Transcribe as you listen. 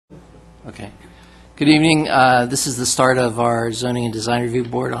Okay. Good evening. This is the start of our Zoning and Design Review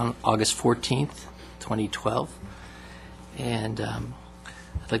Board on August 14th, 2012. And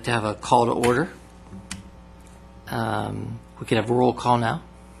I'd like to have a call to order. We could have a roll call now.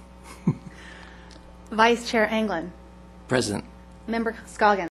 Vice Chair Anglin. Present. Member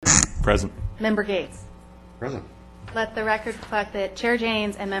Scoggins. Present. Member Gates. Present. Let the record reflect that Chair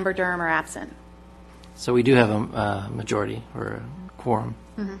Janes and Member Durham are absent. So we do have a majority or a quorum.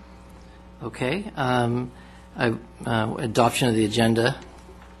 Mm-hmm. Okay. Adoption of the agenda.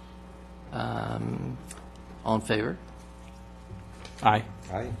 All in favor? Aye.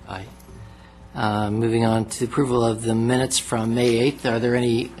 Aye. Aye. Moving on to approval of the minutes from May 8th. Are there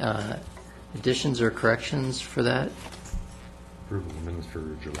any additions or corrections for that? Approval of minutes for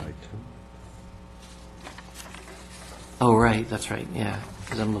July 10th. Oh, right, that's right, yeah,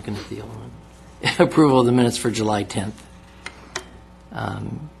 because I'm looking at the old one. Approval of the minutes for July 10th.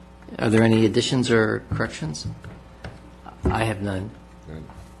 Are there any additions or corrections? I have none. None.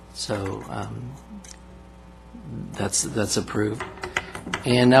 So that's approved.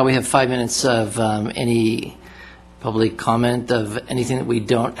 And now we have 5 minutes of any public comment of anything that we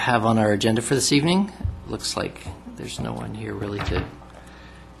don't have on our agenda for this evening. Looks like there's no one here really to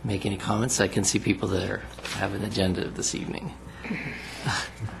make any comments. I can see people that have an agenda this evening.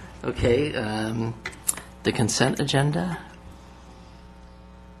 Okay, the consent agenda?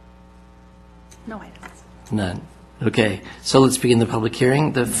 No items. None. Okay, so let's begin the public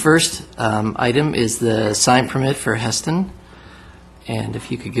hearing. The first item is the sign permit for Heston. And if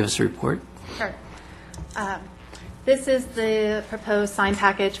you could give us a report. Sure. This is the proposed sign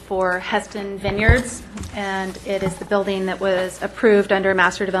package for Heston Vineyards, and it is the building that was approved under a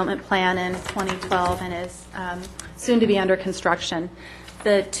master development plan in 2012 and is soon to be under construction.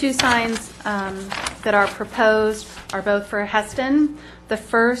 The two signs that are proposed are both for Heston. The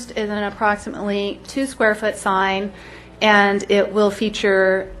first is an approximately 2 square foot sign, and it will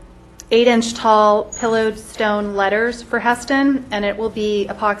feature 8-inch tall pillowed stone letters for Heston, and it will be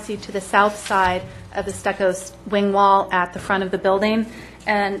epoxy to the south side of the stucco wing wall at the front of the building.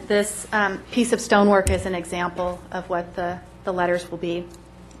 And this piece of stonework is an example of what the letters will be.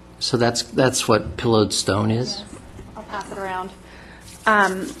 So that's what pillowed stone is? Yes. I'll pass it around.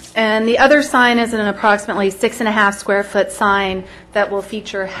 And the other sign is an approximately 6.5 square foot sign that will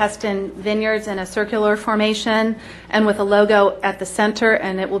feature Heston Vineyards in a circular formation and with a logo at the center,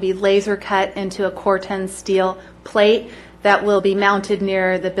 and it will be laser cut into a Corten steel plate that will be mounted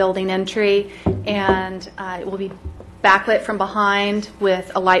near the building entry, and it will be backlit from behind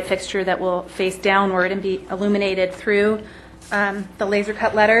with a light fixture that will face downward and be illuminated through the laser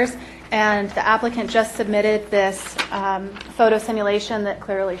cut letters. And the applicant just submitted this photo simulation that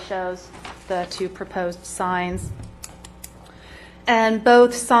clearly shows the two proposed signs. And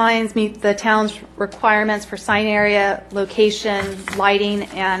both signs meet the town's requirements for sign area, location, lighting,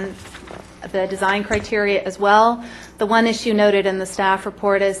 and the design criteria as well. The one issue noted in the staff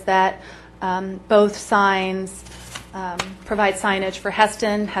report is that both signs provide signage for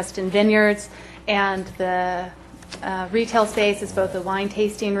Heston Vineyards, and the retail space is both a wine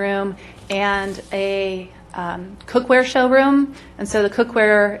tasting room and a cookware showroom, and so the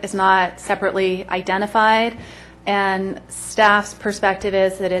cookware is not separately identified. And staff's perspective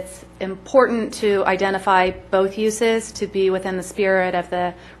is that it's important to identify both uses to be within the spirit of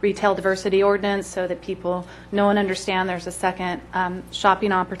the retail diversity ordinance so that people know and understand there's a second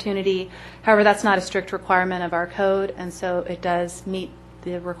shopping opportunity. However, that's not a strict requirement of our code, and so it does meet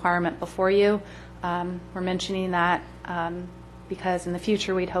the requirement before you. We're mentioning that because in the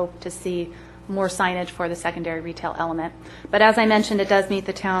future we'd hope to see more signage for the secondary retail element. But as I mentioned, it does meet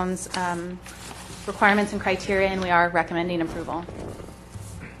the town's requirements and criteria, and we are recommending approval.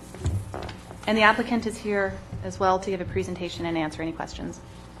 And the applicant is here as well to give a presentation and answer any questions.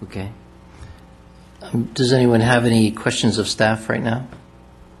 Okay. Does anyone have any questions of staff right now?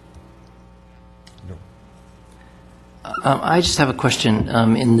 No. I just have a question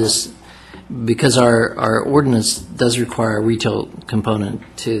in this, because our ordinance does require a retail component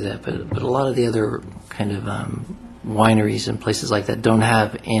to that, but a lot of the other kind of wineries and places like that don't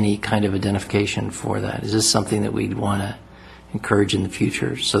have any kind of identification for that. Is this something that we'd want to encourage in the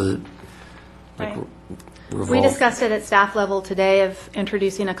future so that, like, right. We discussed it at staff level today of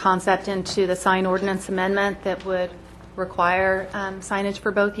introducing a concept into the sign ordinance amendment that would require signage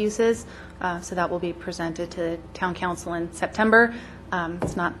for both uses. So that will be presented to town council in September.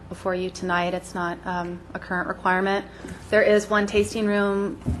 It's not before you tonight. It's not a current requirement. There is one tasting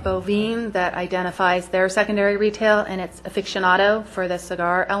room, Bovine, that identifies their secondary retail, and it's aficionado for the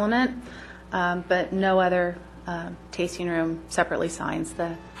cigar element, but no other tasting room separately signs.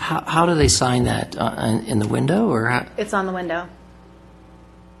 How do they sign that? In the window, or It's on the window.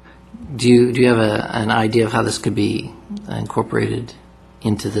 do you have an idea of how this could be incorporated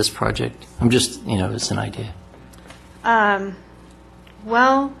into this project? I'm just, it's an idea.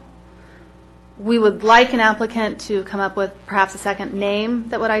 Well, we would like an applicant to come up with perhaps a second name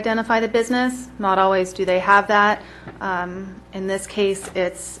that would identify the business. Not always do they have that. In this case,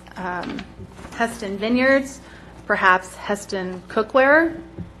 it's Heston Vineyards. Perhaps Heston Cookware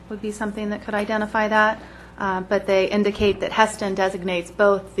would be something that could identify that. But they indicate that Heston designates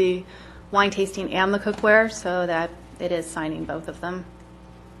both the wine tasting and the cookware, so that it is signing both of them.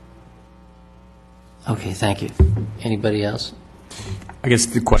 Okay, thank you. Anybody else? I guess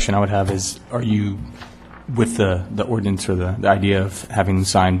the question I would have is, are you, with the ordinance or the idea of having them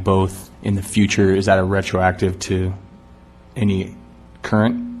sign both in the future, is that a retroactive to any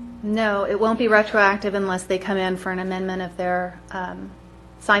current? No, it won't be retroactive unless they come in for an amendment of their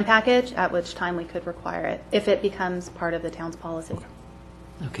sign package, at which time we could require it, if it becomes part of the town's policy.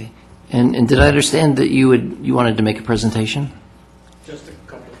 Okay. And did I understand that you wanted to make a presentation? Just a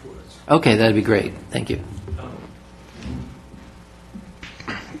couple of words. Okay, that'd be great. Thank you.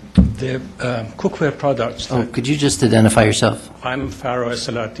 The cookware products. Oh, could you just identify yourself? I'm Faro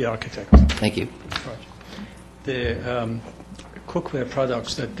Esalat, the architect. Thank you. The cookware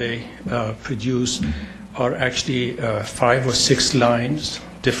products that they produce are actually 5 or 6 lines,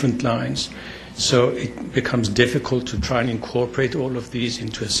 different lines. So it becomes difficult to try and incorporate all of these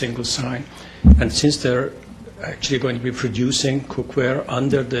into a single sign. And since they're actually going to be producing cookware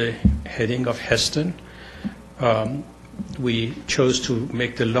under the heading of Heston, we chose to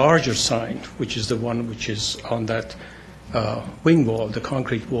make the larger sign, which is the one which is on that wing wall, the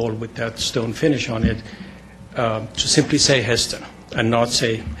concrete wall with that stone finish on it, to simply say Heston and not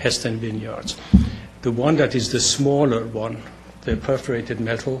say Heston Vineyards. The one that is the smaller one, the perforated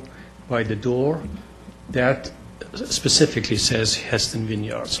metal by the door, that specifically says Heston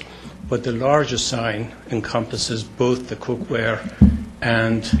Vineyards. But the larger sign encompasses both the cookware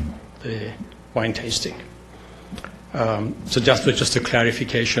and the wine tasting. So that was just a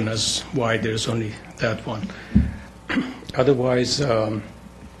clarification as why there's only that one. Otherwise, I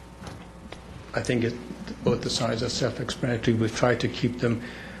think both the signs are self-explanatory. We've tried to keep them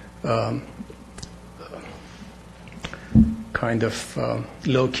kind of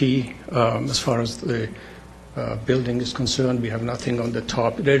low-key as far as the building is concerned. We have nothing on the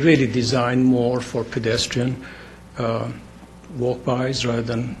top. They're really designed more for pedestrian walk-bys rather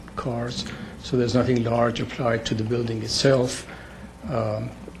than cars. So there's nothing large applied to the building itself.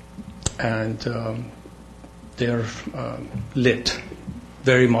 And they're lit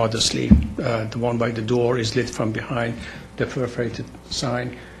very modestly. The one by the door is lit from behind the perforated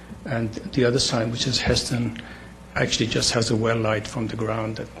sign. And the other sign, which is Heston, actually just has a well light from the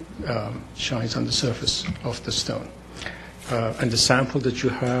ground that shines on the surface of the stone. And the sample that you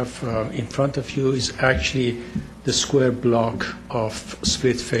have in front of you is actually the square block of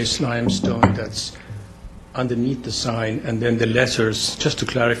split face limestone that's underneath the sign, and then the letters, just to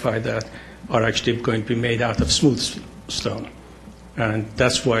clarify that, are actually going to be made out of smooth stone. And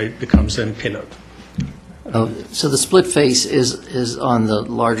that's why it becomes then pillared. Oh, so the split face is on the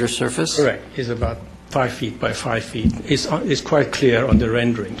larger surface? Correct. It's about 5 feet by 5 feet. It's quite clear on the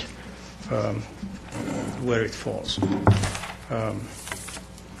rendering where it falls.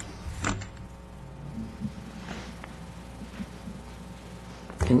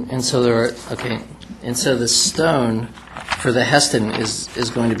 And so there are, okay, and so the stone for the Heston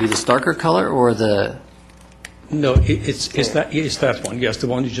is going to be the darker color or the? No, it's that one, yes, the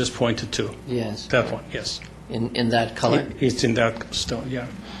one you just pointed to. Yes. That one, yes. In that color? It's in that stone, yeah,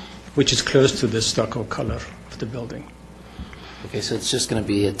 which is close to the stucco color of the building. Okay, so it's just going to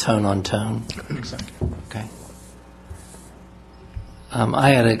be a tone on tone? Exactly. Okay. I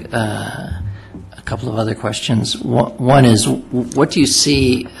had a couple of other questions. One is, what do you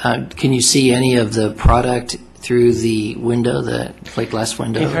see, can you see any of the product through the window, the plate glass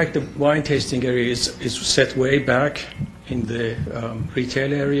window? In fact, the wine tasting area is set way back in the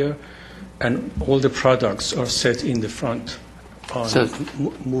retail area, and all the products are set in the front on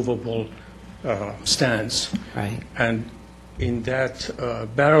movable stands. Right. And in that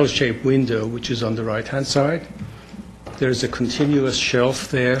barrel-shaped window, which is on the right-hand side, there's a continuous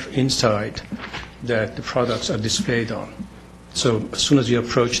shelf there inside that the products are displayed on. So as soon as you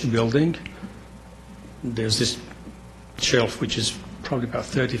approach the building, there's this shelf which is probably about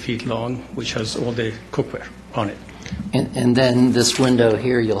 30 feet long, which has all the cookware on it. And then this window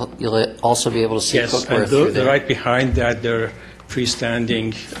here, you'll also be able to see Yes, cookware and through there? right behind that, there are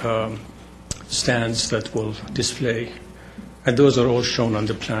freestanding stands that will display. And those are all shown on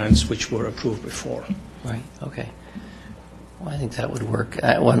the plans which were approved before. Right, okay. Well, I think that would work.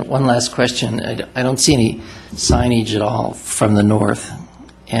 One last question. I don't see any signage at all from the north.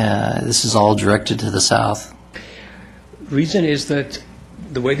 This is all directed to the south. Reason is that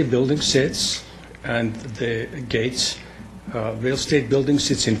the way the building sits and the gates, real estate building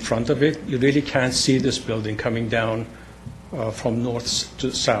sits in front of it. You really can't see this building coming down from north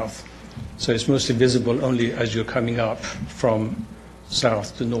to south. So it's mostly visible only as you're coming up from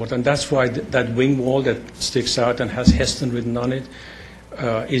south to north. And that's why that wing wall that sticks out and has Heston written on it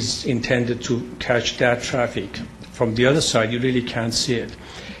is intended to catch that traffic. From the other side, you really can't see it.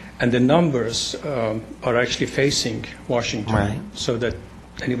 And the numbers are actually facing Washington, Right. so that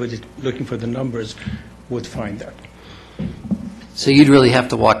anybody looking for the numbers would find that. So you'd really have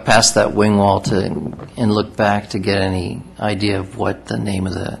to walk past that wing wall and look back to get any idea of what the name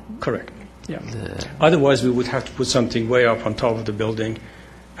of the... Correct. Yeah. Otherwise, we would have to put something way up on top of the building,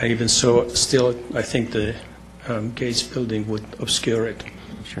 and even so, still, I think the Gates building would obscure it.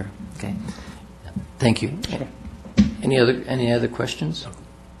 Sure, okay. Thank you. Any other questions?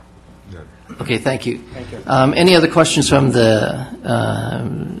 Okay, thank you. Thank you. Any other questions from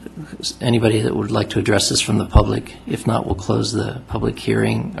anybody that would like to address this from the public? If not, we'll close the public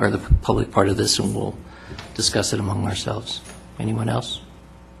hearing, or the public part of this, and we'll discuss it among ourselves. Anyone else?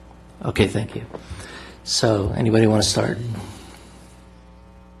 Okay, thank you. So, anybody want to start?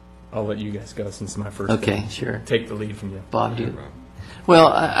 I'll let you guys go since it's my first. Okay, sure. Take the lead from you. Bob, do you?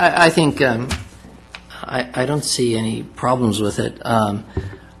 Well, I think I don't see any problems with it.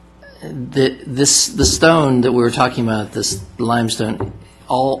 The stone that we were talking about, this limestone,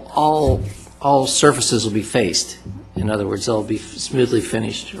 all surfaces will be faced. In other words, they'll be smoothly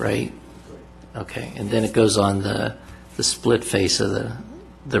finished, right? Okay, and then it goes on the split face of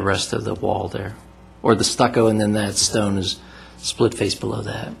the rest of the wall there, or the stucco, and then that stone is split face below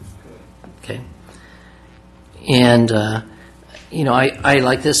that. Okay, and I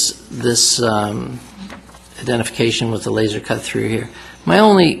like this identification with the laser cut through here. My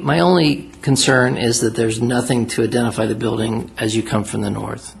only concern is that there's nothing to identify the building as you come from the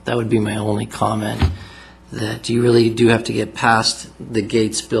north. That would be my only comment, that you really do have to get past the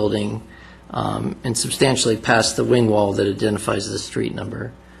Gates building and substantially past the wing wall that identifies the street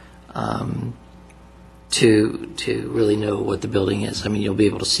number to really know what the building is. I mean, you'll be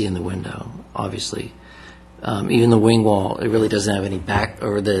able to see in the window, obviously. Even the wing wall, it really doesn't have any back,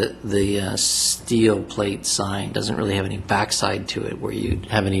 or the steel plate sign doesn't really have any backside to it where you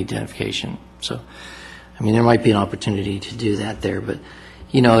have any identification. So, I mean, there might be an opportunity to do that there, but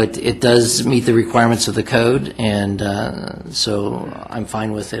it does meet the requirements of the code, and so I'm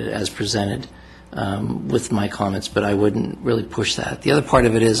fine with it as presented with my comments, but I wouldn't really push that. The other part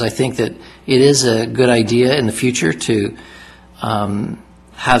of it is I think that it is a good idea in the future to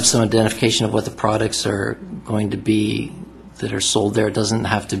have some identification of what the products are going to be that are sold there. It doesn't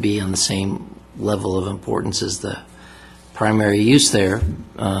have to be on the same level of importance as the primary use there,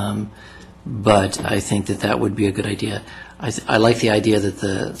 but I think that would be a good idea. I like the idea that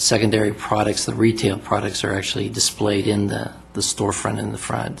the secondary products, the retail products, are actually displayed in the storefront in the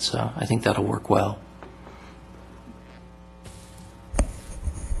front, so I think that'll work well.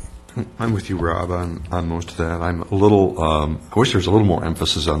 I'm with you, Rob, on most of that. I'm a little, I wish there was a little more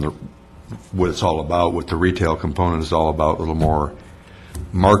emphasis on what it's all about, what the retail component is all about, a little more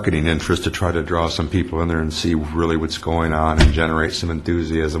marketing interest to try to draw some people in there and see really what's going on and generate some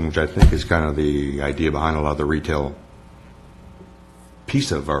enthusiasm, which I think is kind of the idea behind a lot of the retail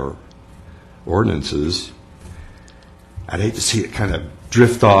piece of our ordinances. I'd hate to see it kind of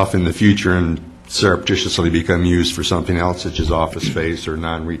drift off in the future and surreptitiously become used for something else, such as office space or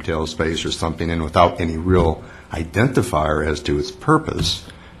non-retail space or something, and without any real identifier as to its purpose.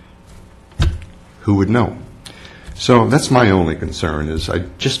 Who would know? So that's my only concern, is I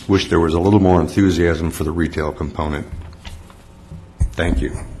just wish there was a little more enthusiasm for the retail component. Thank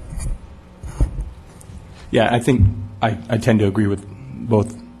you. Yeah, I think I tend to agree with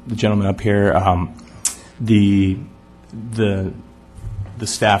both the gentlemen up here. The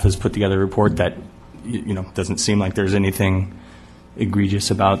staff has put together a report that doesn't seem like there's anything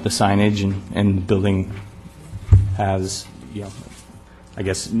egregious about the signage, and the building has I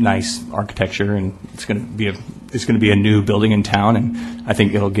guess nice architecture, and it's going to be a new building in town, and I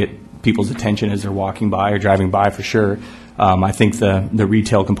think it'll get people's attention as they're walking by or driving by for sure. I think the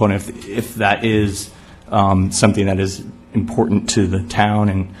retail component, if that is something that is important to the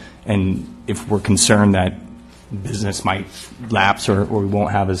town, and if we're concerned that business might lapse or we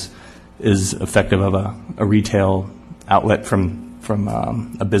won't have as effective of a retail outlet from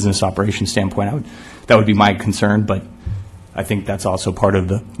a business operation standpoint. That would be my concern, but I think that's also part of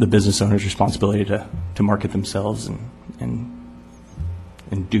the business owner's responsibility to market themselves and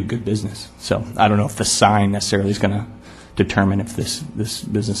do good business. So I don't know if the sign necessarily is going to determine if this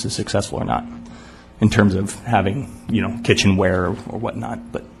business is successful or not, in terms of having kitchenware or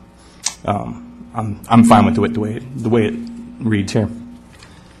whatnot. But I'm fine with the way it reads here.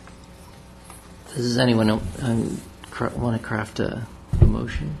 Does anyone want to craft a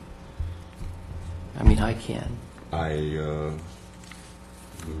motion? I mean, I can.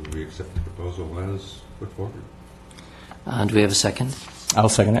 We accept the proposal as put forward. Do we have a second? I'll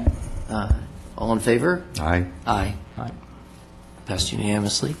second it. All in favor? Aye. Aye. Aye. Passed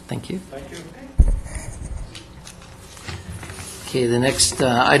unanimously. Thank you. Thank you. Okay, the next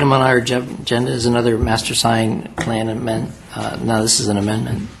item on our agenda is another master sign plan amendment. Now, this is an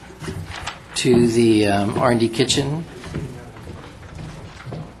amendment to the R&D kitchen.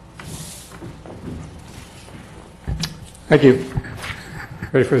 Thank you.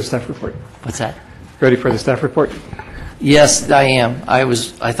 Ready for the staff report? What's that? Ready for the staff report? Yes, I am.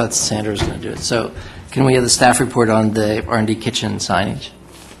 I thought Sandra was going to do it. So can we have the staff report on the R&D kitchen signage?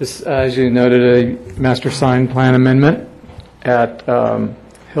 This, as you noted, a master sign plan amendment at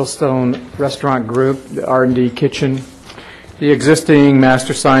Hillstone Restaurant Group, the R&D kitchen. The existing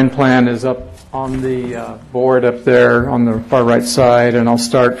master sign plan is up on the board up there on the far right side, and I'll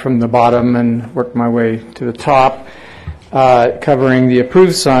start from the bottom and work my way to the top. Covering the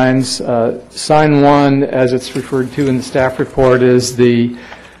approved signs. Sign 1, as it's referred to in the staff report, is the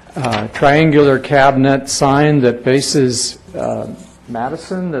triangular cabinet sign that faces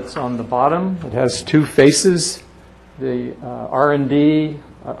Madison, that's on the bottom. It has two faces, the R&D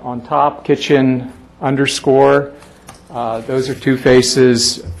on top, kitchen underscore. Those are two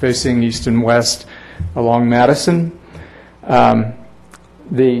faces facing east and west along Madison.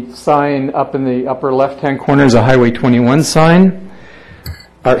 The sign up in the upper left-hand corner is a Highway 21 sign,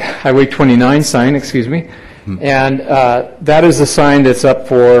 or Highway 29 sign, excuse me. And that is the sign that's up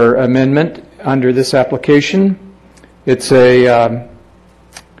for amendment under this application. It's a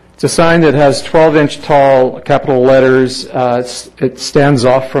sign that has 12-inch tall capital letters. It stands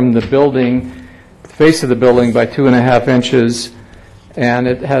off from the building, the face of the building, by 2.5 inches. And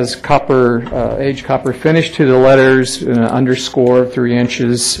it has aged copper finish to the letters, an underscore 3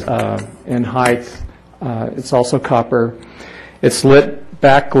 inches in height. It's also copper. It's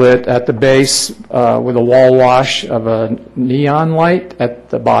backlit at the base with a wall wash of a neon light at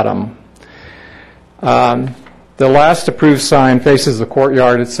the bottom. The last approved sign faces the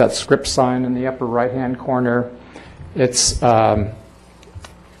courtyard. It's that script sign in the upper right-hand corner. It's all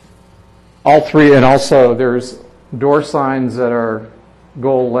three, and also there's door signs that are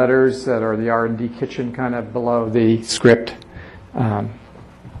gold letters that are the R&D kitchen kind of below the script.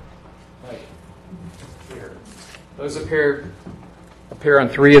 Those appear on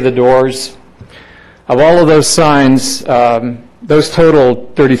 3 of the doors. Of all of those signs, those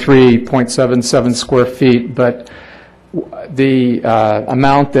total 33.77 square feet, but the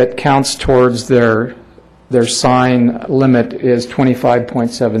amount that counts towards their sign limit is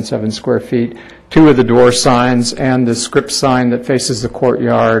 25.77 square feet. 2 of the door signs and the script sign that faces the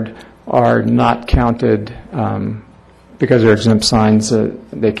courtyard are not counted because they're exempt signs.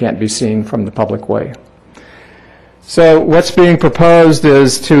 They can't be seen from the public way. So what's being proposed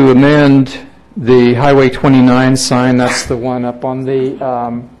is to amend the Highway 29 sign. That's the one up on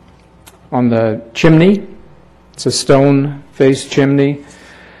the chimney. It's a stone-faced chimney.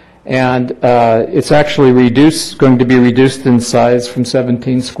 And it's actually going to be reduced in size from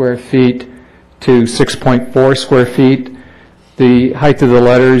 17 square feet to 6.4 square feet. The height of the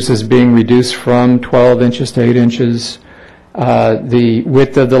letters is being reduced from 12 inches to 8 inches. The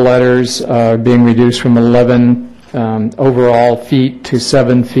width of the letters are being reduced from 11 overall feet to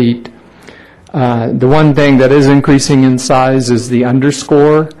 7 feet. The one thing that is increasing in size is the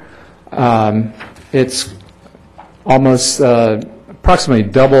underscore. It's almost approximately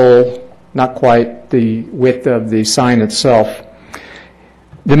double, not quite, the width of the sign itself.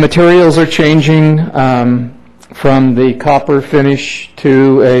 The materials are changing from the copper finish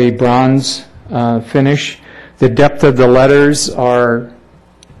to a bronze finish. The depth of the letters are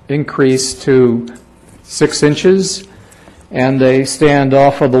increased to 6 inches, and they stand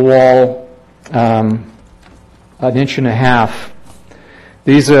off of the wall 1.5 inches.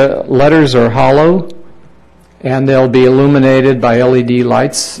 These letters are hollow, and they'll be illuminated by LED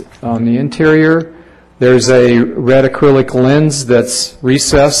lights on the interior. There's a red acrylic lens that's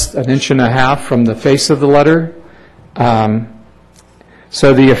recessed 1.5 inches from the face of the letter.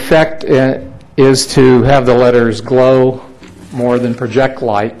 So the effect is to have the letters glow more than project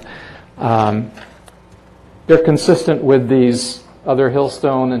light. They're consistent with these other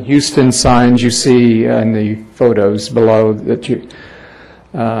Hillstone and Houston signs you see in the photos below that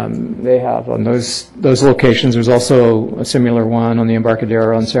they have on those locations. There's also a similar one on the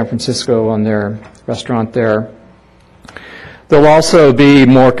Embarcadero in San Francisco on their restaurant there. They'll also be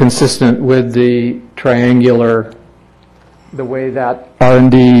more consistent with the triangular, the way that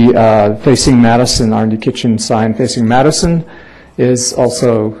R&D facing Madison, R&D Kitchen sign facing Madison is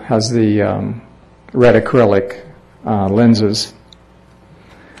also has the red acrylic lenses.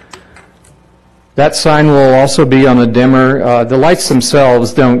 That sign will also be on a dimmer. The lights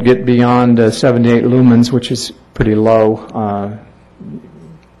themselves don't get beyond 78 lumens, which is pretty low.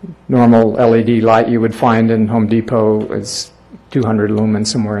 Normal LED light you would find in Home Depot is 200 lumens,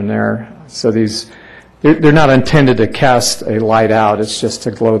 somewhere in there. So they're not intended to cast a light out, it's just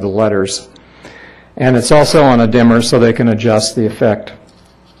to glow the letters. And it's also on a dimmer so they can adjust the effect.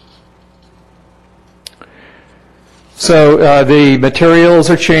 So the materials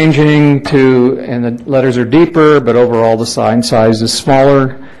are changing and the letters are deeper, but overall the sign size is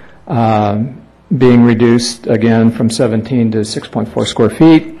smaller, being reduced again from 17 to 6.4 square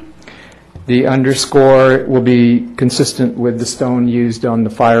feet. The underscore will be consistent with the stone used on the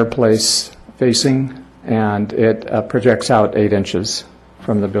fireplace facing, and it projects out 8 inches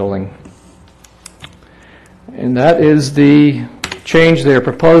from the building. And that is the change they're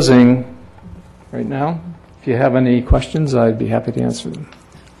proposing right now. If you have any questions, I'd be happy to answer them.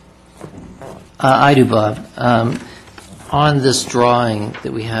 I do, Bob. On this drawing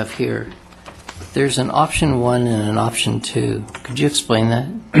that we have here, there's an option 1 and an option 2. Could you explain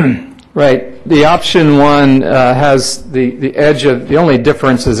that? Right. The option 1 has the edge of, the only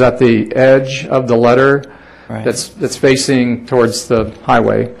difference is at the edge of the letter Right. that's facing towards the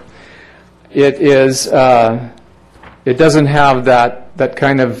highway. It is, it doesn't have that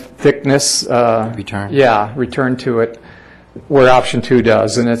kind of thickness. Return. Yeah, return to it, where option 2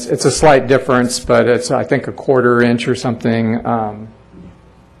 does. And it's a slight difference, but it's, I think, a 1/4 inch or something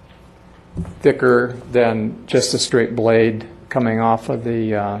thicker than just a straight blade coming off of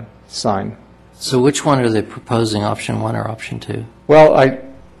the sign. So which one are they proposing, option 1 or option 2? Well, I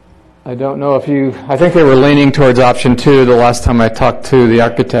don't know if I think they were leaning towards option 2 the last time I talked to the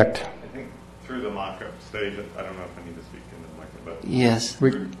architect. I think through the mock-up stage, I don't know if I need to speak into the mic, but Yes.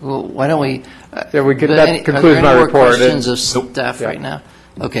 Well, why don't we... Yeah, we could- but that concludes my report. Are there any more questions of staff Yeah. right now?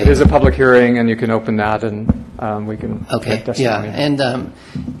 Okay. It is a public hearing, and you can open that, and we can Okay, take yeah, testimony. and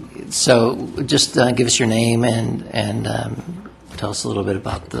so just give us your name and tell us a little bit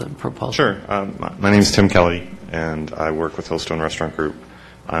about the proposal. sure. My name is Tim Kelly, and I work with Hillstone Restaurant Group.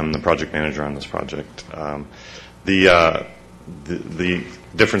 I'm the project manager on this project. The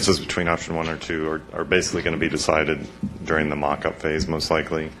differences between option 1 or 2 are basically going to be decided during the mock-up phase, most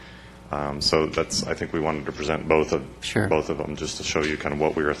likely. So that's, I think we wanted to present both of them just to show you kind of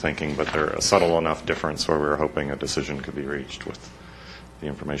what we were thinking, but they're a subtle enough difference where we were hoping a decision could be reached with the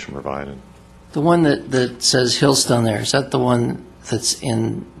information provided. The one that says Hillstone there, is that the one that's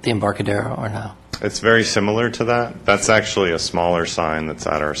in the Embarcadero or no? It's very similar to that. That's actually a smaller sign that's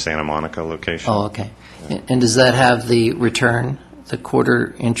at our Santa Monica location. Oh, okay. And does that have the return, the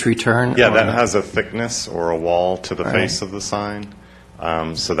 1/4 inch return? Yeah, or that no? has a thickness or a wall to the Right. face of the sign.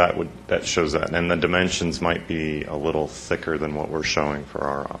 So that shows that. And the dimensions might be a little thicker than what we're showing for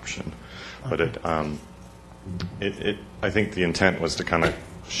our option. But I think the intent was to kind of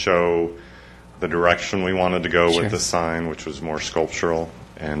show the direction we wanted to go Sure. with the sign, which was more sculptural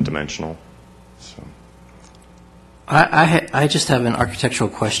and dimensional. So. I just have an architectural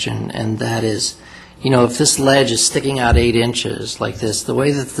question, and that is, if this ledge is sticking out 8 inches like this, the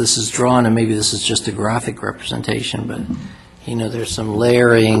way that this is drawn, and maybe this is just a graphic representation, but, there's some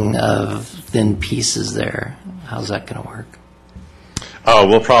layering of thin pieces there. How's that going to work? Oh,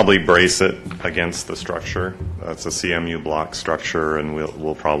 we'll probably brace it against the structure. It's a CMU block structure, and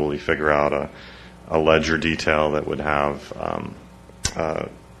we'll probably figure out a ledger detail that would have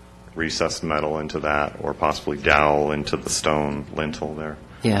recessed metal into that, or possibly dowel into the stone lintel there.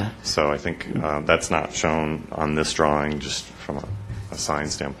 Yeah. So I think that's not shown on this drawing, just from a sign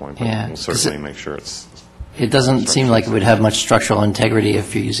standpoint, but Yeah. we'll certainly make sure it's... It doesn't seem like it would have much structural integrity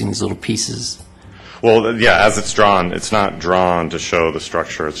if you're using these little pieces. Well, yeah, as it's drawn, it's not drawn to show the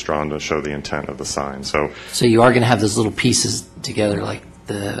structure, it's drawn to show the intent of the sign. So You are going to have those little pieces together, like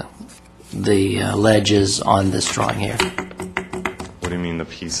the ledges on this drawing here. what do you mean the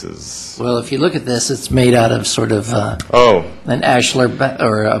pieces? Well, if you look at this, it's made out of sort of Oh, an ashlar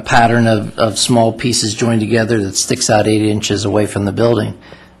or a pattern of small pieces joined together that sticks out 8 inches away from the building.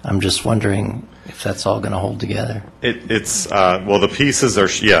 I'm just wondering if if that's all going to hold together. It's, well, the pieces are,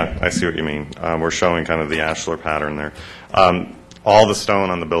 yeah, I see what you mean. We're showing kind of the ashlar pattern there. All the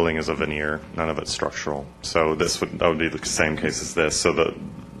stone on the building is a veneer, none of it's structural. So that would be the same case as this. So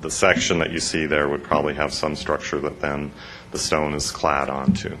the section that you see there would probably have some structure that then the stone is clad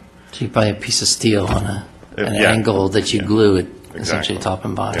onto. So you buy a piece of steel on an Yeah. angle that you glue it Exactly. essentially top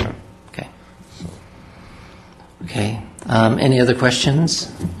and bottom. Yeah. Okay. Okay. Any other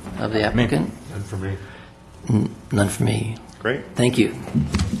questions of the applicant? And for me. None for me. Great. Thank you.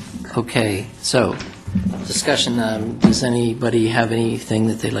 Okay, so discussion, does anybody have anything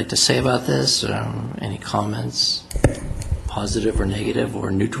that they'd like to say about this? Any comments, positive or negative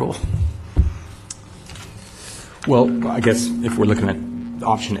or neutral? Well, I guess if we're looking at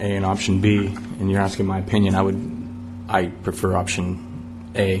option A and option B, and you're asking my opinion, I prefer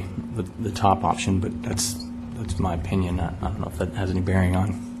option A, the top option, but that's my opinion. I don't know if that has any bearing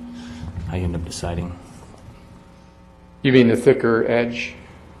on how you end up deciding. You mean the thicker edge?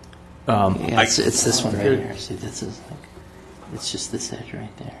 Yeah, it's this one right here. See, this is like, it's just this edge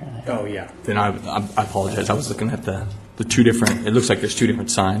right there. Oh, yeah. Then I apologize. I was looking at the two different, it looks like there's two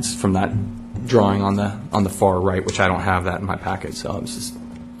different signs from that drawing on the far right, which I don't have that in my packet, so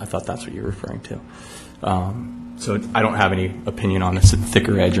I thought that's what you're referring to. So I don't have any opinion on this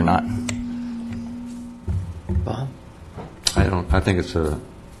thicker edge or not. Bob? I think it's a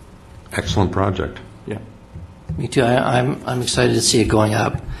excellent project. Yeah. Me too. I'm excited to see it going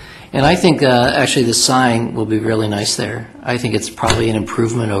up. And I think actually the sign will be really nice there. I think it's probably an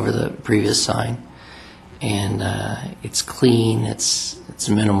improvement over the previous sign. And it's clean, it's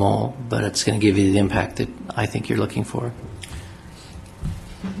minimal, but it's going to give you the impact that I think you're looking for.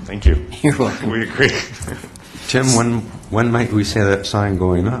 Thank you. You're welcome. We agree. Tim, when might we see that sign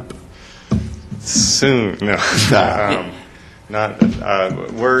going up? Soon. No.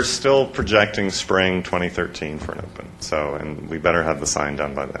 We're still projecting spring 2013 for an open. So, and we better have the sign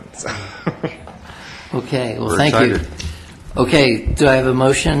done by then. So. Okay, well, We're thank you. excited. Okay, do I have a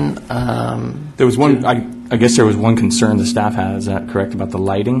motion? There was one, I guess there was one concern the staff had, is that correct, about the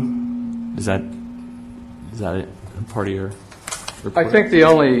lighting? Is that a part of your report? I think the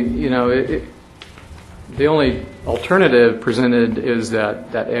only, the only alternative presented is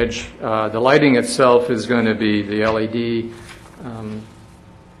that edge. The lighting itself is going to be the LED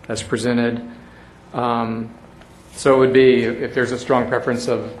as presented. So it would be, if there's a strong preference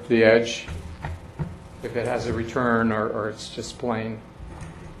of the edge, if it has a return or it's just plain,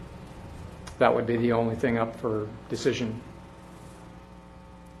 that would be the only thing up for decision.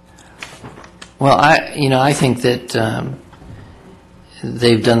 Well, I think that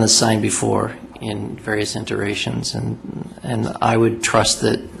they've done the sign before in various iterations, and I would trust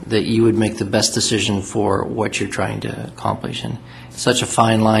that you would make the best decision for what you're trying to accomplish. And it's such a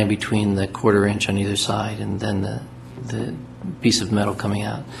fine line between the quarter inch on either side and then the piece of metal coming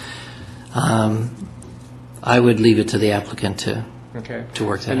out. I would leave it to the applicant to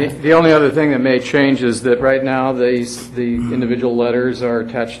work that And out. the only other thing that may change is that right now the individual letters are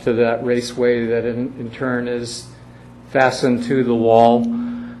attached to that raceway that in turn is fastened to the wall,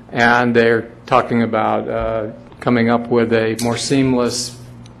 and they're talking about coming up with a more seamless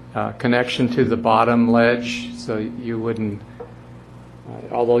connection to the bottom ledge, so you wouldn't,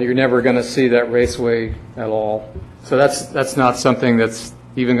 although you're never going to see that raceway at all. So that's not something that's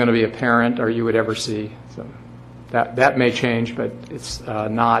even going to be apparent or you would ever see. So that may change, but it's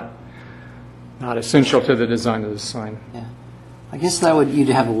not essential to the design of the sign. Yeah. I guess you'd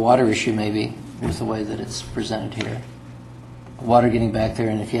have a water issue maybe, with the way that it's presented here. Water getting back there,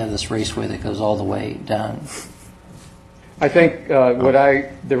 and if you have this raceway that goes all the way down. I think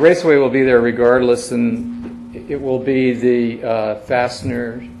the raceway will be there regardless, and it will be the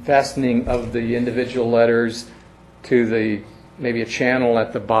fastening of the individual letters to maybe a channel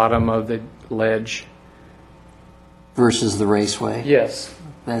at the bottom of the ledge. Versus the raceway? Yes.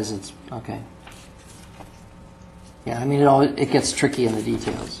 As it's, okay. Yeah, I mean, it gets tricky in the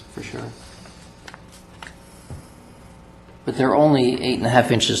details, for sure. But they're only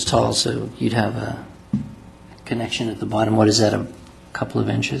 8.5 inches tall, so you'd have a connection at the bottom. What is that, a couple of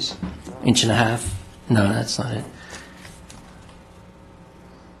inches? Inch and a half? No, that's not it.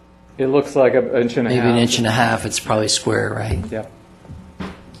 It looks like an inch and a half. Maybe an inch and a half. It's probably square, right? Yeah.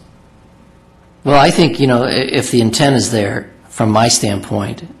 Well, I think, if the intent is there, from my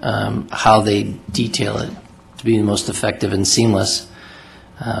standpoint, how they detail it to be the most effective and seamless,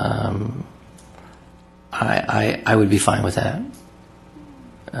 I would be fine with that.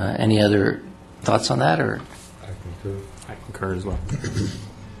 Any other thoughts on that, or? I concur as well.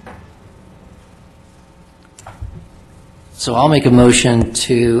 So I'll make a motion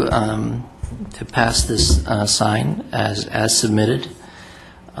to to pass this sign as submitted.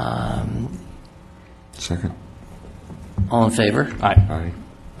 Second. All in favor? Aye. Aye.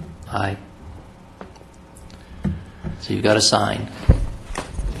 Aye. So you've got a sign.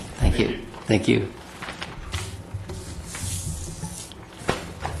 Thank you. Thank you.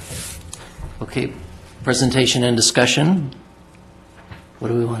 Okay, presentation and discussion. What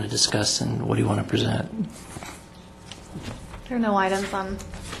do we want to discuss and what do you want to present? There are no items on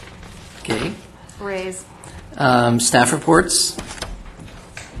Okay. raise. Staff reports.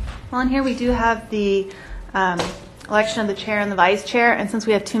 Well, in here we do have the election of the chair and the vice chair, and since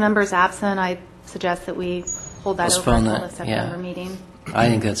we have 2 members absent, I suggest that we hold that over Postpone until that, the yeah. September meeting. I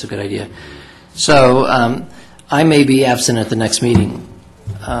think that's a good idea. So I may be absent at the next meeting.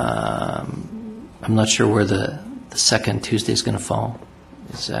 I'm not sure where the second Tuesday is going to fall.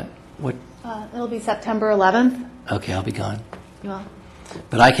 Is that what? It'll be September 11th. Okay, I'll be gone. You will.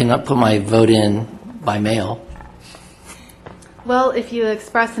 But I can put my vote in by mail. Well, if you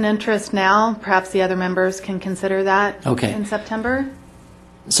express an interest now, perhaps the other members can consider that Okay. in September.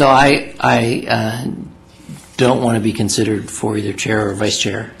 So I don't want to be considered for either chair or vice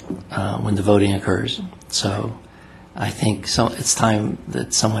chair when the voting occurs. So I think it's time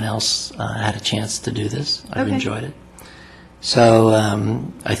that someone else had a chance to do this. I've Okay. enjoyed it. So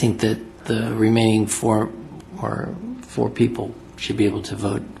I think that the remaining four people should be able to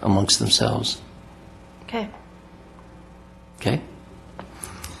vote amongst themselves. Okay. Okay?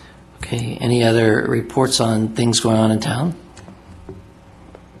 Okay, any other reports on things going on in town?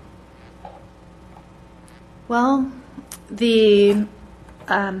 Well, the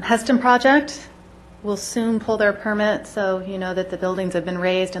Heston project will soon pull their permit, so you know that the buildings have been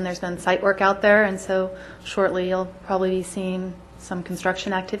raised and there's been site work out there, and so shortly you'll probably be seeing some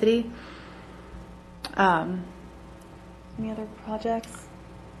construction activity. Any other projects?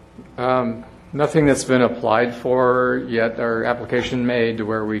 Nothing that's been applied for yet, or application made to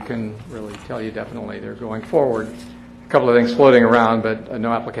where we can really tell you definitely they're going forward. A couple of things floating around, but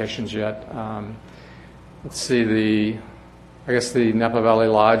no applications yet. Let's see, I guess the Napa Valley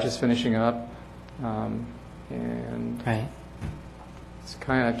Lodge is finishing up. And Right. it's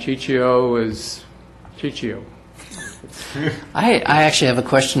kind of Chichio is Chichio. I actually have a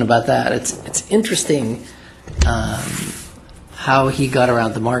question about that. It's interesting how he got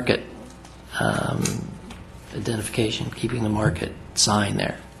around the market identification, keeping the market sign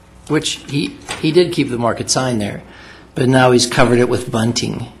there, which he did keep the market sign there, but now he's covered it with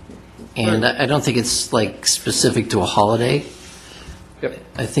bunting. And I don't think it's like specific to a holiday. Yep.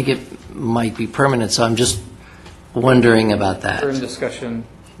 I think it might be permanent, so I'm just wondering about that. We're in discussion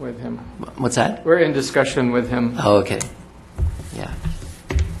with him. What's that? We're in discussion with him. Oh, okay. Yeah.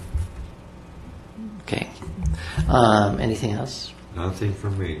 Okay. Anything else? Nothing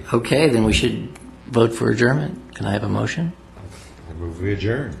from me. Okay, then we should vote for adjournment. Can I have a motion? I move we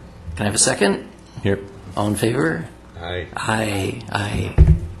adjourn. Can I have a second? Here. All in favor? Aye. Aye. Aye.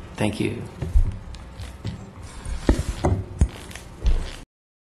 Thank you.